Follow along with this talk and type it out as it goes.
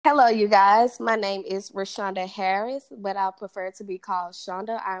Hello, you guys. My name is Rashonda Harris, but I prefer to be called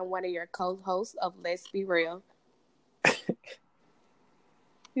Shonda. I am one of your co-hosts of Let's Be Real.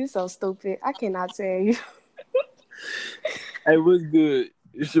 You so stupid. I cannot tell you. Hey, what's good?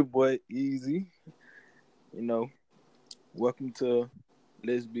 It's your boy Easy. You know, welcome to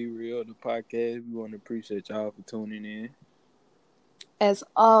Let's Be Real, the podcast. We want to appreciate y'all for tuning in. As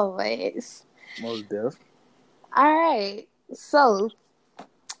always. Most deaf. All right. So,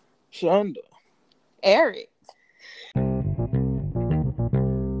 Shonda. Eric.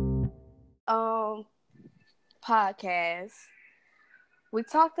 Um, podcast. We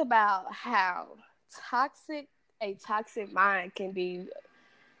talked about how a toxic mind can be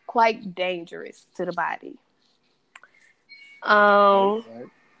quite dangerous to the body. Right.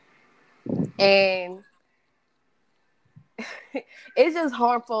 And it's just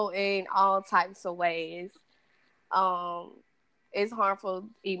harmful in all types of ways. Um, it's harmful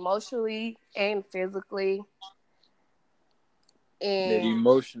emotionally and physically. That And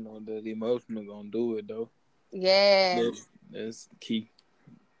emotional gonna do it though. yeah, That's key.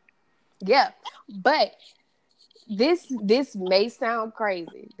 yeah. But this may sound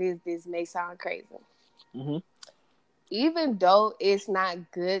crazy. This may sound crazy. Mm-hmm. Even though it's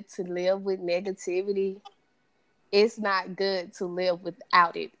not good to live with negativity, it's not good to live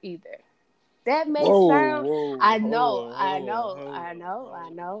without it either. That may sound. Whoa, I know, hold I on, know, hold I on, know, hold I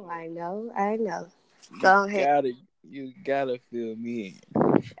on, know, hold I on. know, I know. You Go ahead. gotta feel me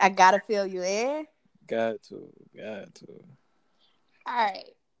in. I gotta fill you in. Got to. All right.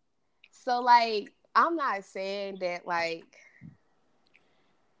 So, like, I'm not saying that, like,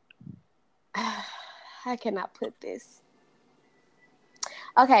 how can I put this?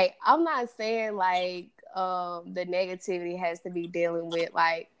 Okay, I'm not saying like the negativity has to be dealing with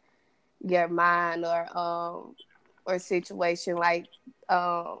like your mind or situation like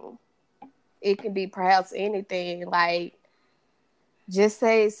um it can be perhaps anything like just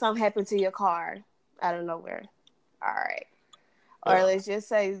say something happened to your car out of nowhere. All right. Or Yeah. let's just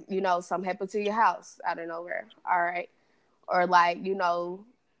say, something happened to your house out of nowhere. All right. Or like, you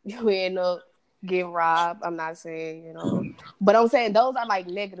end up getting robbed. I'm not saying, but I'm saying those are like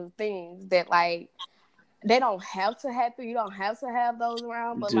negative things that like they don't have to happen. You don't have to have those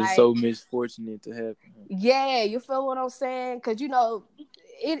around, but Just like, so misfortunate to happen. yeah, you feel what I'm saying? Because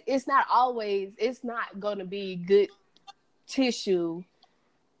it's not gonna be good tissue,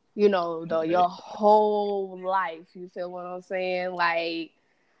 your Right. whole life. You feel what I'm saying? Like,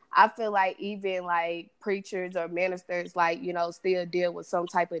 I feel like even like preachers or ministers, like, still deal with some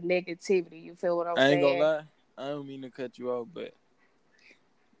type of negativity. You feel what I'm I ain't gonna saying? lie. I don't mean to cut you off, but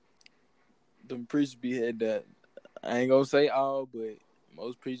them preachers be had that. I ain't gonna say all, but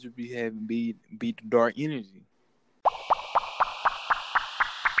most preachers be having beat the dark energy,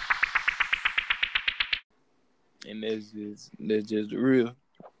 and that's just the real.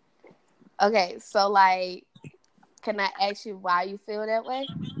 Okay, so like, can I ask you why you feel that way?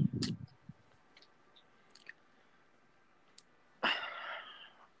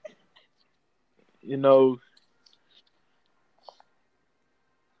 You know,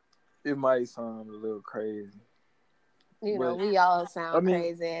 it might sound a little crazy, but We all I sound mean,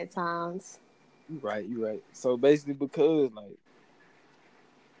 crazy at times. you're right. So basically, because like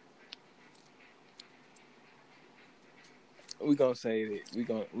we gonna say that, we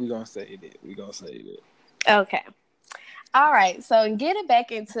gonna say that, we gonna say that. Okay. All right. So getting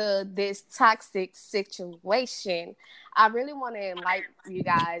back into this toxic situation, I really want to enlighten you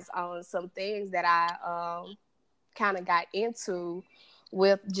guys on some things that I kind of got into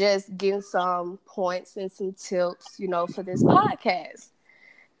with just getting some points and some tips, for this podcast.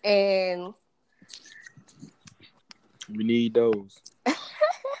 And We need those.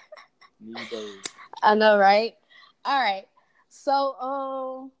 Need those. I know, right? All right.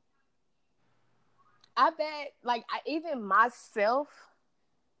 So, I bet, like, even myself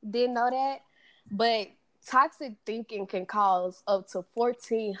didn't know that, but toxic thinking can cause up to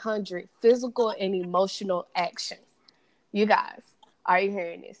 1,400 physical and emotional actions. You guys, are you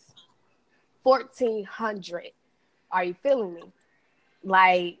hearing this? 1,400. Are you feeling me?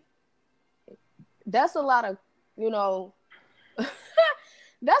 Like, that's a lot of, you know,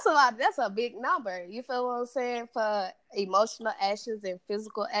 that's a lot. That's a big number. You feel what I'm saying? For emotional actions and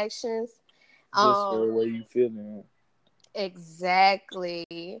physical actions. Just for Um, the way you feeling.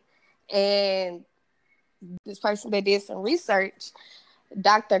 exactly. And this person that did some research,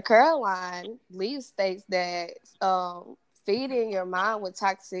 Dr. Caroline Lee states that feeding your mind with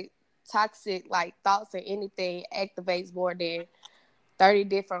toxic like thoughts and anything activates more than 30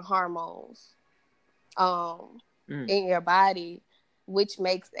 different hormones Mm. in your body which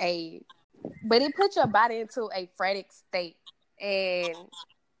but it puts your body into a frantic state, and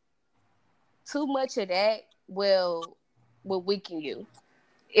too much of that will weaken you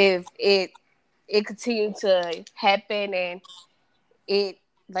if it continues to happen, and it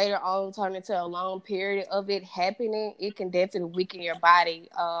later on turn into a long period of it happening. It can definitely weaken your body.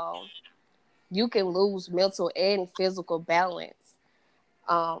 You can lose mental and physical balance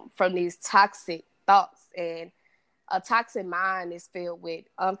from these toxic thoughts. And a toxic mind is filled with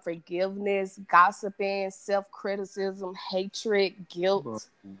unforgiveness, gossiping, self-criticism, hatred, guilt,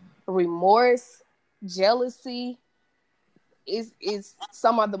 remorse, jealousy. Is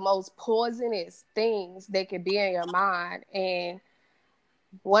some of the most poisonous things that can be in your mind. And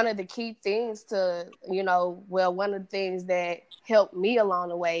one of the key things one of the things that helped me along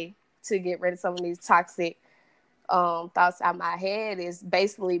the way to get rid of some of these toxic thoughts out of my head is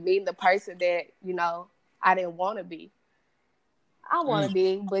basically being the person that, I didn't want to be. I want to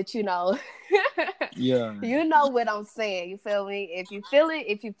be, but Yeah. You know what I'm saying. You feel me? If you feel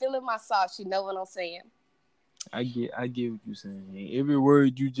it my sauce, you know what I'm saying. I get what you're saying. Every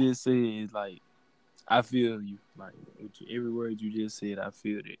word you just said is like, I feel you. Like every word you just said, I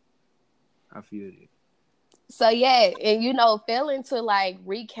feel it. So yeah, and failing to like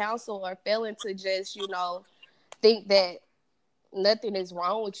re-counsel or failing to just think that nothing is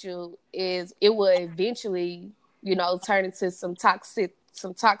wrong with you it will eventually turn into some toxic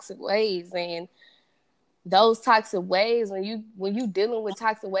ways. And those toxic ways, when you dealing with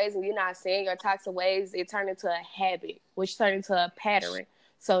toxic ways and you're not saying your toxic ways, it turn into a habit, which turn into a pattern.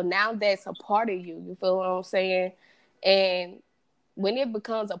 So now that's a part of you. You feel what I'm saying? And when it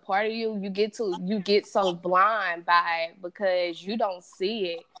becomes a part of you, you get so blind by it because you don't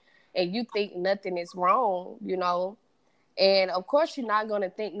see it and you think nothing is wrong, And of course you're not gonna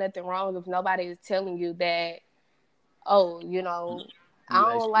think nothing wrong if nobody is telling you that, oh,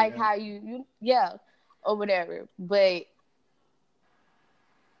 I don't like how you or whatever. But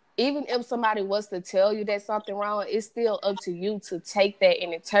even if somebody was to tell you that something wrong, it's still up to you to take that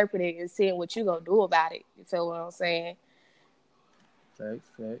and interpret it and seeing what you gonna do about it. You feel what I'm saying? Facts.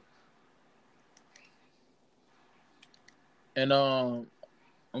 And I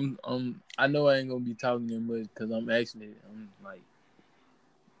know I ain't gonna be talking that much because I'm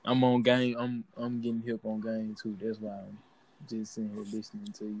on game. I'm getting hip on game too. That's why I'm just sitting here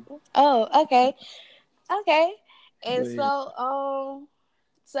listening to you. Oh, okay. And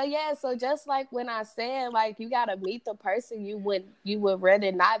so just like when I said, like, you gotta meet the person you would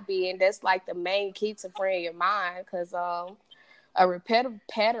rather not be, and that's like the main key to freeing your mind, because a repetitive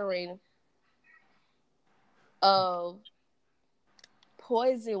pattern of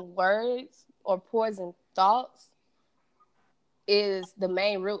poison words or poison thoughts is the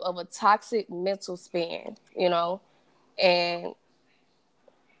main root of a toxic mental span, and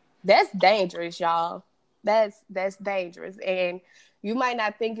that's dangerous, y'all. That's dangerous. And you might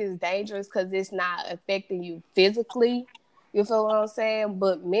not think it's dangerous because it's not affecting you physically. You feel what I'm saying?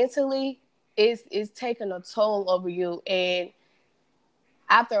 But mentally, it's taking a toll over you. And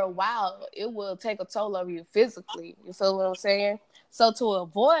after a while, it will take a toll over you physically. You feel what I'm saying? So to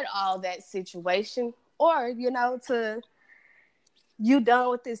avoid all that situation, or, you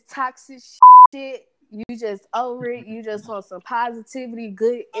done with this toxic shit, you just over it, you just want some positivity,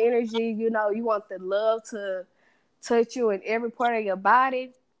 good energy, you want the love to touch you in every part of your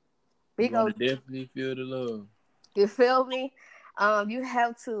body. You gonna definitely feel the love. You feel me? You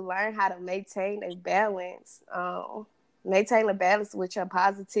have to learn how to maintain a balance. Maintain a balance with your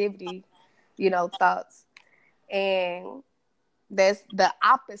positivity, thoughts. And that's the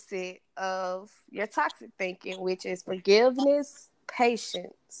opposite of your toxic thinking, which is forgiveness,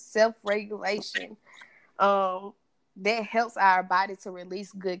 patience, self-regulation. That helps our body to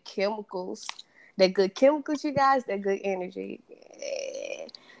release good chemicals. That good chemicals, you guys, that good energy.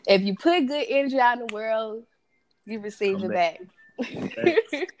 If you put good energy out in the world, you receive it back.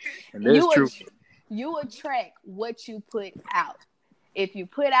 And that's true. You attract what you put out. If you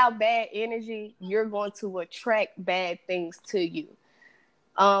put out bad energy, you're going to attract bad things to you.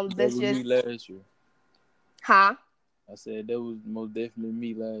 That was me last year. Huh? I said that was most definitely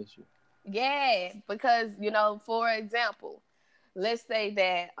me last year. Yeah, because for example, let's say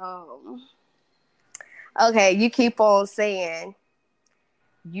that okay, you keep on saying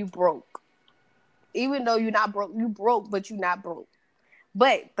you broke, even though you're not broke. You broke, but you're not broke.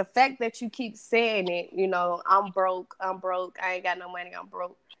 But the fact that you keep saying it, I'm broke, I ain't got no money, I'm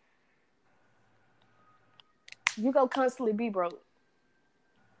broke. You gonna constantly be broke.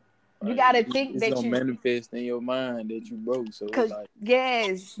 You gotta think it's that gonna manifest in your mind that you broke. So because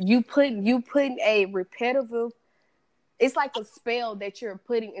yes, you put a repetitive it's like a spell that you're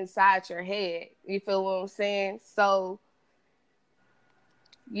putting inside your head. You feel what I'm saying? So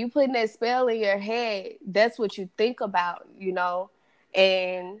you putting that spell in your head, that's what you think about, you know?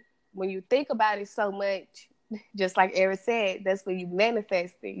 And when you think about it so much, just like Eric said, that's when you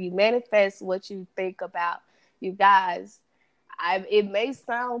manifest it. You manifest what you think about. You guys, it may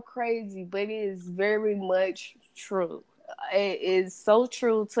sound crazy, but it is very much true. It is so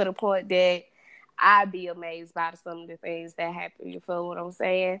true to the point that I'd be amazed by some of the things that happen. You feel what I'm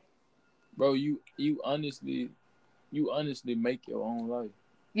saying? Bro, you honestly make your own life.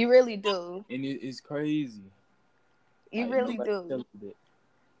 You really do. And it's crazy. You Like really nobody do. tells you that.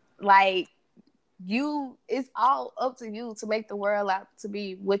 Like, it's all up to you to make the world out to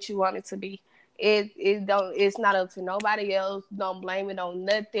be what you want it to be. It's not up to nobody else. Don't blame it on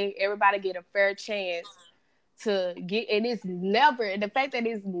nothing. Everybody get a fair chance to get, and it's never, the fact that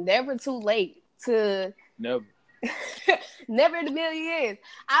it's never too late to Never. never in a million years.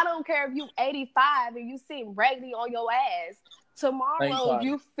 I don't care if you 85 and you sitting raggedy on your ass. Tomorrow, if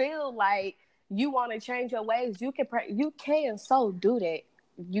you feel like you want to change your ways, you can so do that.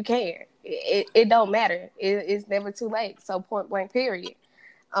 You can. It don't matter. It's never too late. So point blank, period.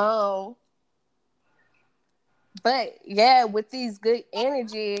 But yeah, with these good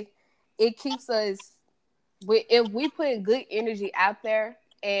energy, it keeps us. If we put good energy out there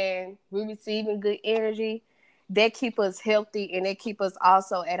and we receiving good energy, that keep us healthy and it keep us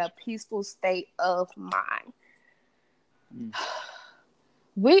also at a peaceful state of mind.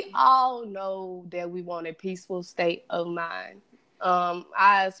 We all know that we want a peaceful state of mind.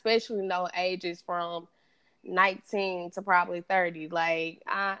 I especially know ages from 19 to probably 30. Like,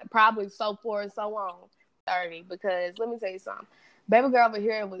 I probably so forth and so on. 30, because let me tell you something. Baby girl over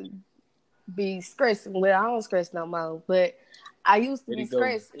here would be stressing. Well, I don't stress no more, but I used to be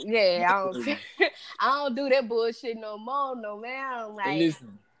stressed. Yeah, I don't do that bullshit no more, no man. Like,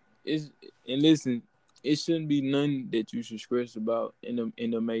 and listen, it shouldn't be none that you should stress about in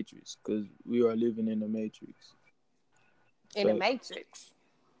the matrix, because we are living in the matrix. In the matrix.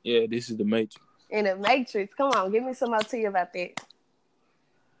 Yeah, this is the matrix. In the matrix. Come on, give me some more tea about that.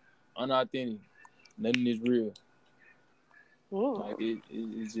 Unauthentic. Nothing is real. Like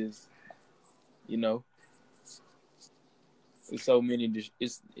it's just, you know, it's so many.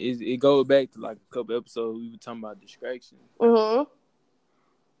 It goes back to like a couple episodes we were talking about distraction.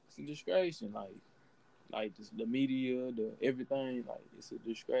 It's a distraction, like the media, the everything. Like, it's a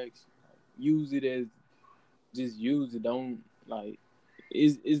distraction. Like, use it as, just use it. Don't, like,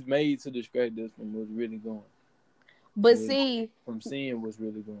 it's made to distract us from what's really going. But from seeing what's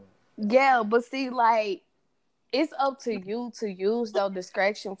really going. Yeah, but see, like, it's up to you to use those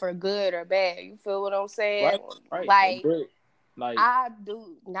distraction for good or bad. You feel what I'm saying? Right. Like, I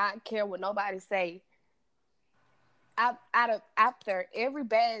do not care what nobody say. After every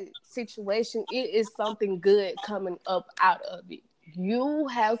bad situation, it is something good coming up out of it. You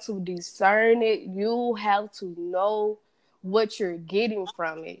have to discern it. You have to know what you're getting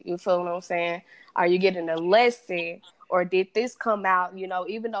from it. You feel what I'm saying? Are you getting a lesson? Or did this come out,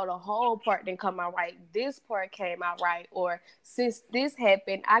 even though the whole part didn't come out right, this part came out right. Or since this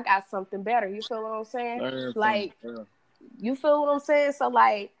happened, I got something better. You feel what I'm saying? You feel what I'm saying? So,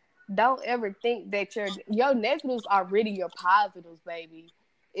 like, don't ever think that your negatives are really your positives, baby.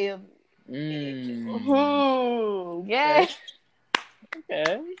 Yeah.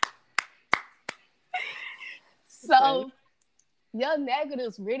 Okay. So your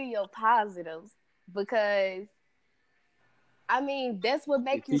negatives really your positives, because I mean that's what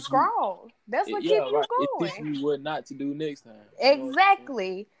makes you strong. That's what keeps you going. It teaches you what not to do next time.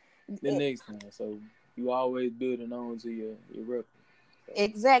 Exactly. The next time. So you always building on to your record. So.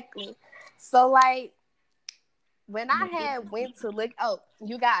 Exactly. So, like, when I went to look,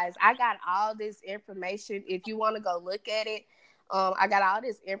 you guys, I got all this information. If you want to go look at it, I got all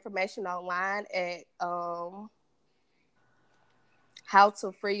this information online at How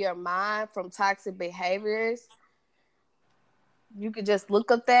to Free Your Mind from Toxic Behaviors. You could just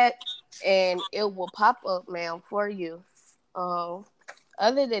look up that and it will pop up, ma'am, for you.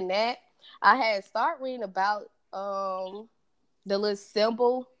 Other than that, I had start reading about the little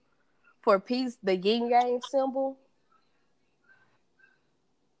symbol for peace, the yin yang symbol.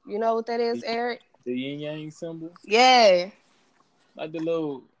 You know what that is, Eric? The yin yang symbol? Yeah. Like the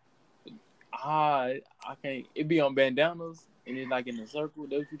little, I can't, it be on bandanas and it's like in a circle.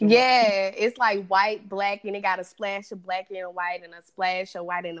 That's what you're yeah, about? It's like white, black, and it got a splash of black and white and a splash of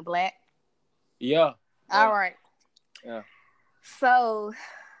white and black. Yeah. All right. Yeah. So,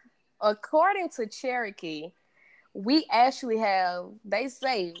 according to Cherokee, we actually have, they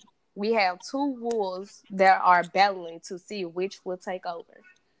say, we have two wolves that are battling to see which will take over.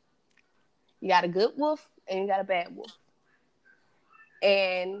 You got a good wolf and you got a bad wolf.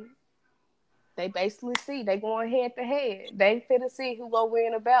 And they basically see they going head to head. They finna see who gonna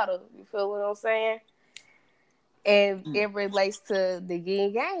win a battle. You feel what I'm saying? And it relates to the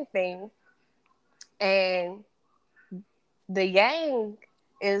yin yang thing. And the yang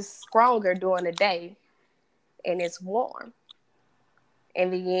is stronger during the day and it's warm.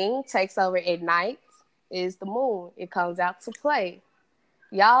 And the yin takes over at night is the moon. It comes out to play.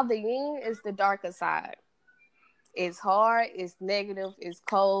 Y'all, the yin is the darker side. It's hard, it's negative, it's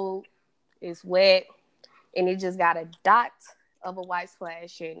cold, it's wet, and it just got a dot of a white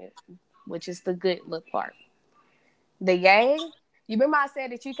splash in it, which is the good look part. The yang, you remember I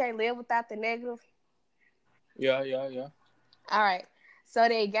said that you can't live without the negative? Yeah, yeah, yeah. All right. So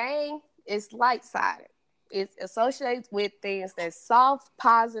the yang is light sided. It associates with things that's soft,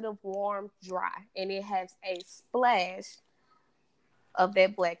 positive, warm, dry, and it has a splash of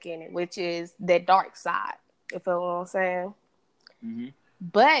that black in it, which is the dark side. You feel what I'm saying? Mm-hmm.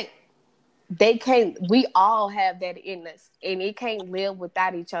 But we all have that in us, and it can't live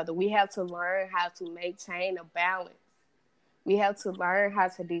without each other. We have to learn how to maintain a balance. We have to learn how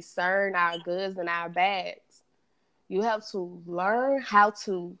to discern our goods and our bads. You have to learn how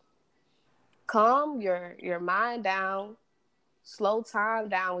to calm your mind down, slow time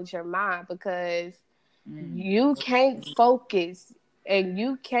down with your mind, because you can't focus and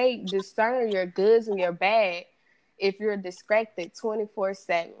you can't discern your goods and your bad if you're distracted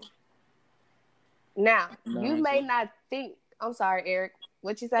 24/7. Now, you may not think, I'm sorry, Eric,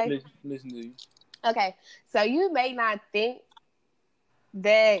 what you say? Listen to you. Okay, so you may not think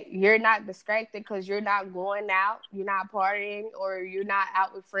that you're not distracted because you're not going out, you're not partying, or you're not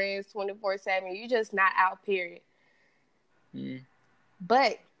out with friends 24/7. You're just not out, period. Mm.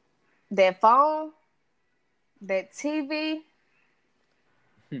 But that phone, that TV,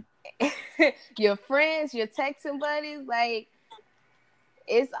 your friends, your texting buddies, like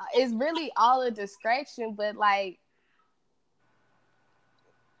it's really all a distraction. But like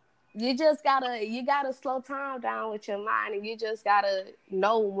you gotta slow time down with your mind, and you just gotta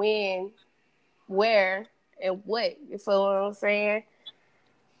know when, where, and what. You feel what I'm saying?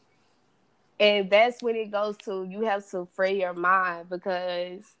 And that's when it goes to, you have to free your mind,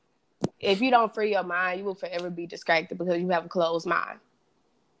 because if you don't free your mind, you will forever be distracted because you have a closed mind.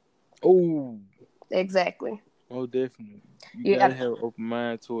 Oh, Exactly. oh, definitely. You You gotta have, have an open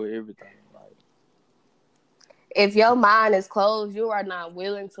mind toward everything. Like, if your mind is closed, you are not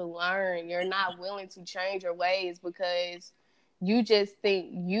willing to learn. You're not willing to change your ways because you just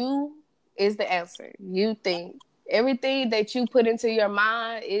think you is the answer. You think everything that you put into your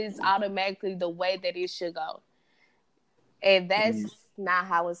mind is automatically the way that it should go. And that's not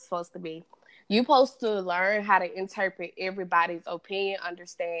how it's supposed to be. You're supposed to learn how to interpret everybody's opinion,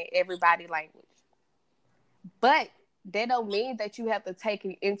 understand everybody's language. But that don't mean that you have to take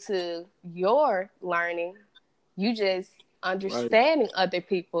it into your learning. You just right. understanding other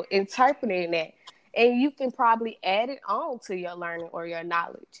people, interpreting that. And you can probably add it on to your learning or your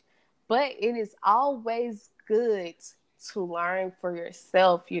knowledge. But it is always good to learn for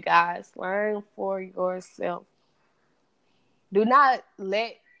yourself, you guys. Learn for yourself. Do not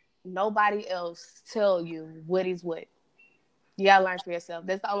let nobody else tell you what is what. You gotta learn for yourself.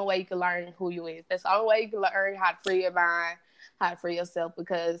 That's the only way you can learn who you is. That's the only way you can learn how to free your mind, how to free yourself,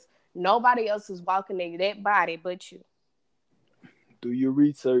 because nobody else is walking in that body but you. Do your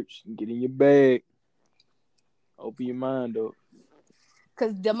research. Get in your bag. Open your mind up.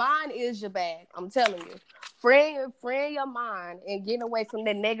 Because the mind is your bag. I'm telling you. Freeing your mind and getting away from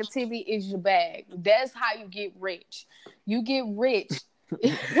that negativity is your bag. That's how you get rich. You get rich.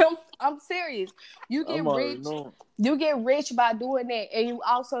 I'm serious. You get I'm already rich. knowing. You get rich by doing that, and you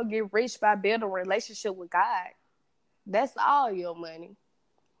also get rich by building a relationship with God. That's all your money.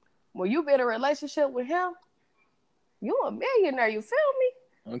 When you build a relationship with Him, you a millionaire. You feel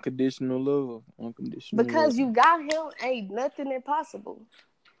me? Unconditional love. Unconditional love. Because you got Him, ain't nothing impossible.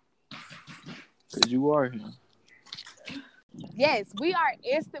 Because you are him. Yes, we are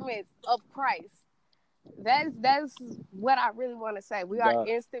instruments of Christ. That's what I really want to say. We are God.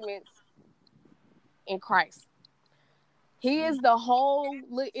 instruments in Christ. He is the whole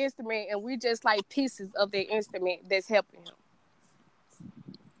little instrument, and we just like pieces of the instrument that's helping Him.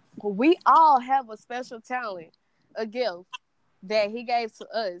 We all have a special talent, a gift that He gave to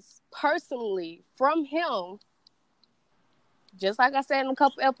us personally from Him, just like I said in a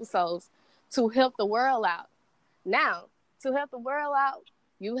couple episodes, to help the world out. Now, to help the world out,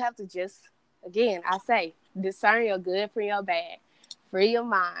 you have to just, again, I say, discern your good from your bad. Free your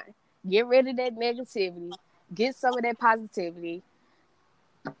mind. Get rid of that negativity. Get some of that positivity.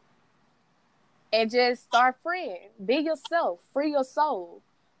 And just start freeing. Be yourself. Free your soul.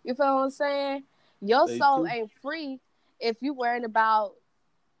 You feel what I'm saying? Your Say soul true. ain't free if you worrying about,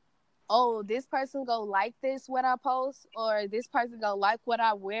 oh, this person gonna like this what I post, or this person gonna like what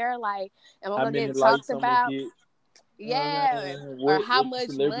I wear. Like, am I How gonna many get talked likes I'm gonna about? get? Yeah, or how What the much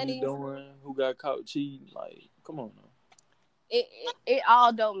celebrity money? doing? Who got caught cheating? Like, come on now. It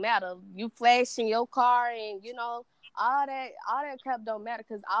all don't matter. You flashing your car, and all that crap don't matter,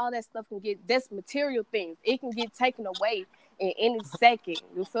 because all that stuff can get, that's material things. It can get taken away in any second.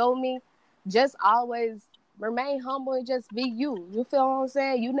 You feel me? Just always remain humble and just be you. You feel what I'm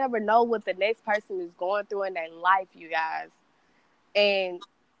saying? You never know what the next person is going through in their life, you guys. And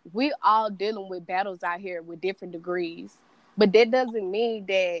we all dealing with battles out here with different degrees. But that doesn't mean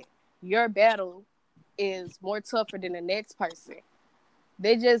that your battle is more tougher than the next person.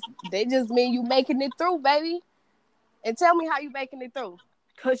 They just mean you making it through, baby. And tell me how you making it through.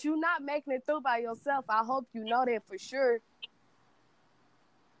 Cause you're not making it through by yourself. I hope you know that for sure.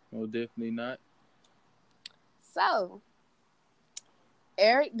 No, definitely not. So,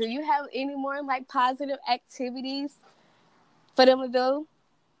 Eric, do you have any more like positive activities for them to do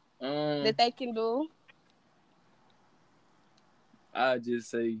that Um, they can do? I just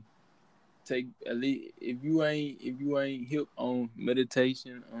say take at least if you ain't hip on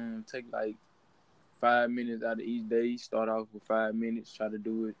meditation, take like 5 minutes out of each day. Start off with 5 minutes. Try to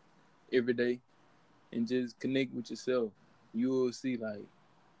do it every day, and just connect with yourself. You will see like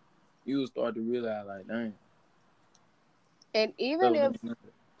you will start to realize like, dang, And even stuff if, ain't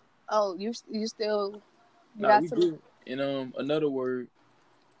nothing. oh, you still, you Nah, got we some. good. And another word,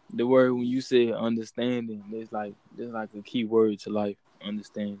 the word when you say understanding, there's like a key word to life,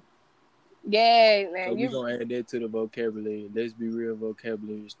 understanding. Yeah, So man, we you. gonna add that to the vocabulary. Let's be real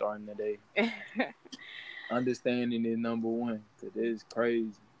vocabulary starting today. Understanding is number one, cause it's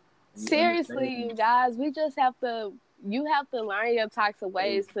crazy. When you Seriously, understand, you guys, we just have to. You have to learn your toxic oh,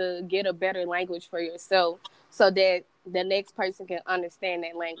 ways to get a better language for yourself, so that the next person can understand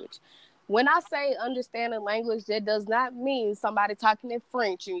that language. When I say understand the language, that does not mean somebody talking in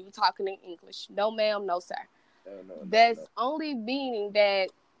French and you talking in English. No, ma'am, no, sir. no, no, no, no. That's only meaning that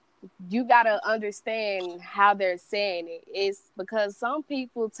you gotta understand how they're saying it. It's because some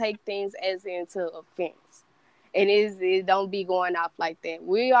people take things as into offense, and it don't be going off like that.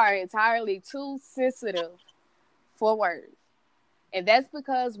 We are entirely too sensitive for words, and that's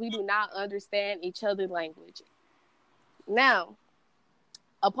because we do not understand each other's language. Now,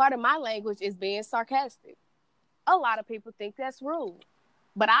 a part of my language is being sarcastic. A lot of people think that's rude,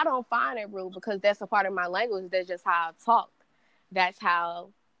 but I don't find it rude because that's a part of my language. That's just how I talk. That's how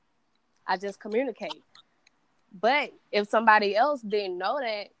I just communicate. But if somebody else didn't know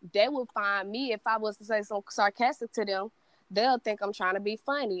that, they would find me, if I was to say something sarcastic to them, they'll think I'm trying to be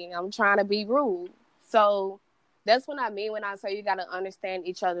funny. I'm trying to be rude. So that's what I mean when I say you got to understand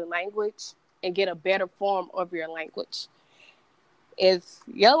each other's language and get a better form of your language. If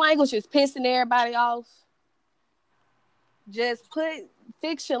your language is pissing everybody off, just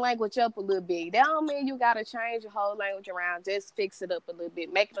fix your language up a little bit. That don't mean you gotta change your whole language around. Just fix it up a little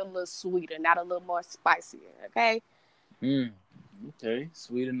bit. Make it a little sweeter, not a little more spicier. Okay. Mm, okay,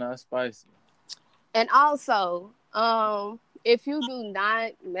 sweet and not spicy. And also, if you do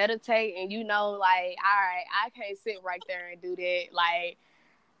not meditate and like, all right, I can't sit right there and do that. Like,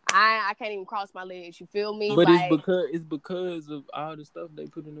 I can't even cross my legs. You feel me? But it's Like, because of all the stuff they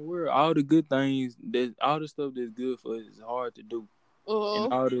put in the world, all the good things that all the stuff that's good for us is hard to do, and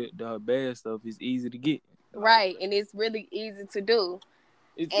mm-hmm, all the bad stuff is easy to get. Like right. And it's really easy to do.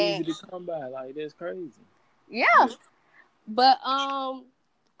 it's easy And to come by. Like that's crazy. yeah, But but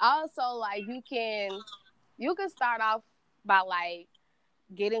also like you can start off by like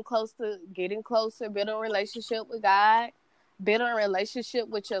getting closer, building a relationship with God, building a relationship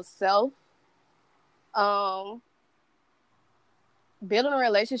with yourself, um, building a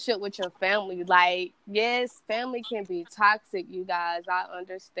relationship with your family. Like, yes, family can be toxic, you guys. I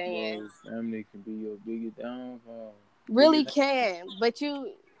understand. bro, family can be your biggest downfall. Really Biggest. can, but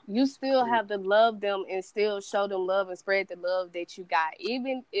you still have to love them and still show them love and spread the love that you got,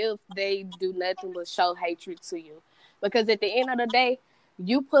 even if they do nothing but show hatred to you. Because at the end of the day,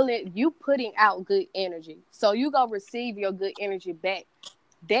 you putting out good energy, so you gonna receive your good energy back.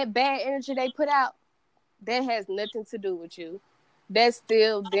 That bad energy they put out, that has nothing to do with you. That's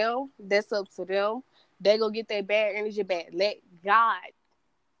still them. That's up to them. They gonna get their bad energy back. Let God,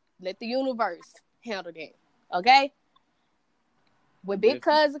 let the universe handle that. Okay? When Big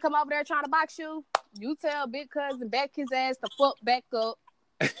Definitely. Cousin come over there trying to box you, you tell Big Cousin back his ass the fuck back up.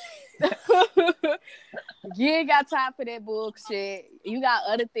 You ain't got time for that bullshit. You got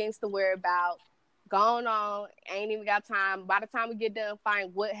other things to worry about. Going on, ain't even got time. By the time we get done,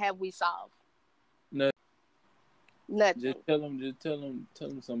 find what have we solved? No, Nothing. just tell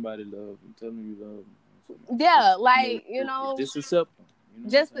them somebody love them. Tell them you love them. Yeah, Just, like, just accept them. You know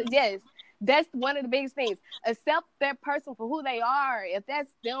just, yes, that's one of the biggest things. Accept that person for who they are. If that's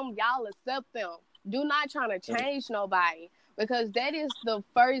them, y'all accept them. Do not try to change nobody, because that is the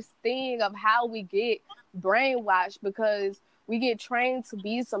first thing of how we get brainwashed, because we get trained to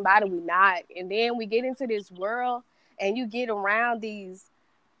be somebody we not. And then we get into this world and you get around these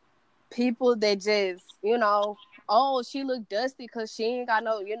people that just, oh, she look dusty because she ain't got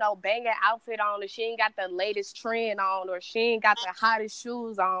no, banging outfit on, or she ain't got the latest trend on, or she ain't got the hottest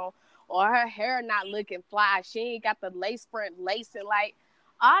shoes on, or her hair not looking fly, she ain't got the lace front lacing. Like,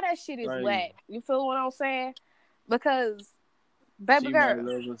 all that shit is right. whack. You feel what I'm saying? Because, baby She girl, might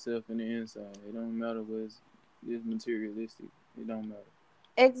love herself in the inside. It don't matter what's materialistic. It don't matter.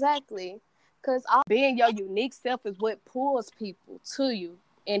 exactly. Because being your unique self is what pulls people to you.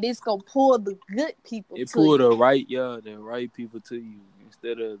 And it's going to pull the good people It to pull you. the right people to you,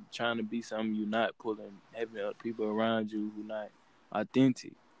 instead of trying to be something you're not, having people around you who not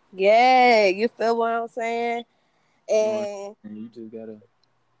authentic. Yeah, you feel what I'm saying? And you just gotta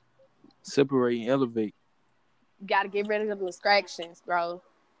separate and elevate. you got to get rid of the distractions, bro.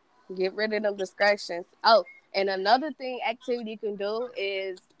 Get rid of them distractions. Oh, and another activity you can do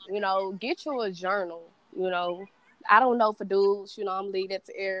is, get you a journal. I don't know for dudes, I'm leaving that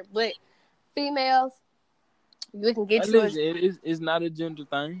to air, but females, you can get you a. Listen, it's not a gender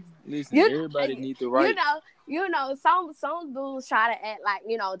thing. Listen, You, everybody needs the you right. know, some dudes try to act like,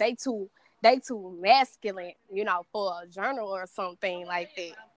 they too masculine, for a journal or something like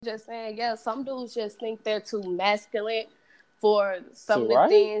that. Just saying, yeah, some dudes just think they're too masculine for some of the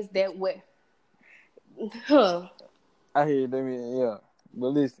things that would. I hear them, yeah. But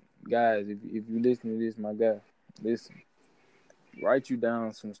listen, guys, if you listen to this, my guy, listen. Write you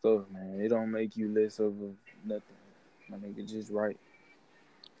down some stuff, man. It don't make you less of a nothing. My nigga, just write.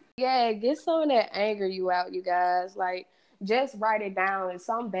 Yeah, get some of that anger you out, you guys. Like, just write it down. If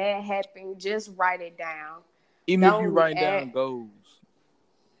something bad happened, just write it down. Even if you Don't write react. down goals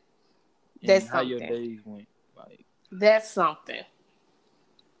and That's how your something. days went, like, That's something.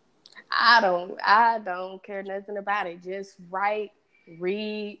 I don't care nothing about it. Just write,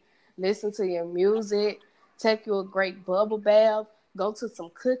 read, listen to your music, take you a great bubble bath, go to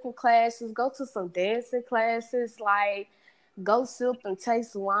some cooking classes, go to some dancing classes, like, go sip and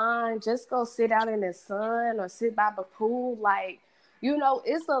taste wine, just go sit out in the sun or sit by the pool. Like,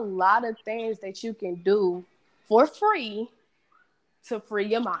 it's a lot of things that you can do for free to free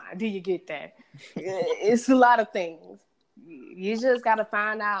your mind. Do you get that? It's a lot of things. You just got to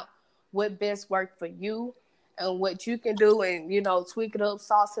find out what best works for you and what you can do, and, tweak it up,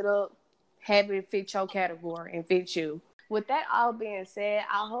 sauce it up, have it fit your category and fit you. With that all being said,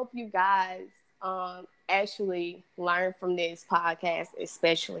 I hope you guys actually learn from this podcast,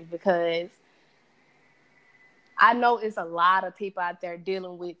 especially because I know it's a lot of people out there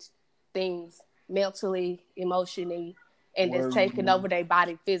dealing with things mentally, emotionally, and it's taking over their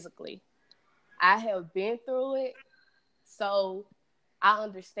body physically. I have been through it, so I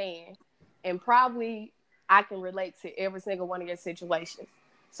understand. And probably I can relate to every single one of your situations.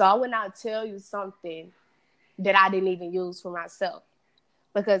 So I would not tell you something that I didn't even use for myself,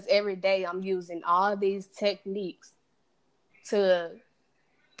 because every day I'm using all these techniques to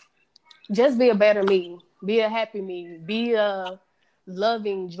just be a better me, be a happy me, be a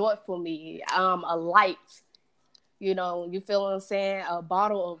loving, joyful me, a light, you feel what I'm saying? A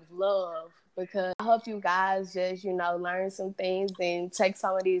bottle of love. Because I hope you guys just, learn some things and take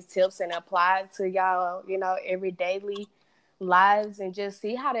some of these tips and apply it to y'all, every daily lives, and just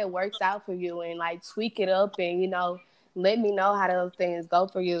see how that works out for you, and like tweak it up, and, let me know how those things go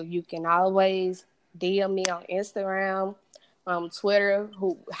for you. You can always DM me on Instagram, Twitter,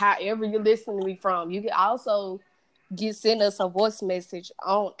 however you listen to me from. You can also send us a voice message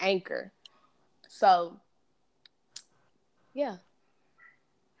on Anchor. So, yeah.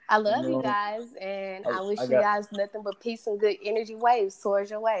 I love you guys, and I wish you guys nothing but peace and good energy waves towards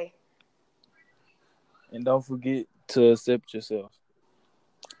your way. And don't forget to accept yourself.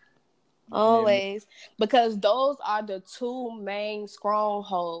 Always. Because those are the two main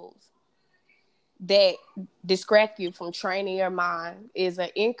strongholds that distract you from training your mind, is an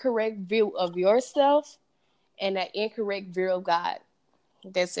incorrect view of yourself and an incorrect view of God.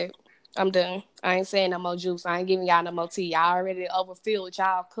 That's it. I'm done. I ain't saying no more juice. I ain't giving y'all no more tea. Y'all already overfilled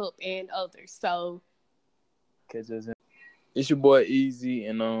y'all cup and others. So Catch us in It's your boy Easy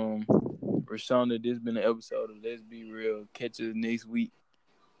and Rashonda. This been an episode of Let's Be Real. Catch us next week.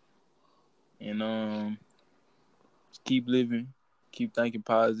 And just keep living, keep thinking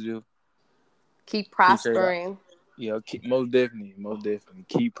positive. Keep prospering. Yeah, most definitely.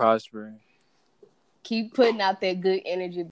 Keep prospering. Keep putting out that good energy.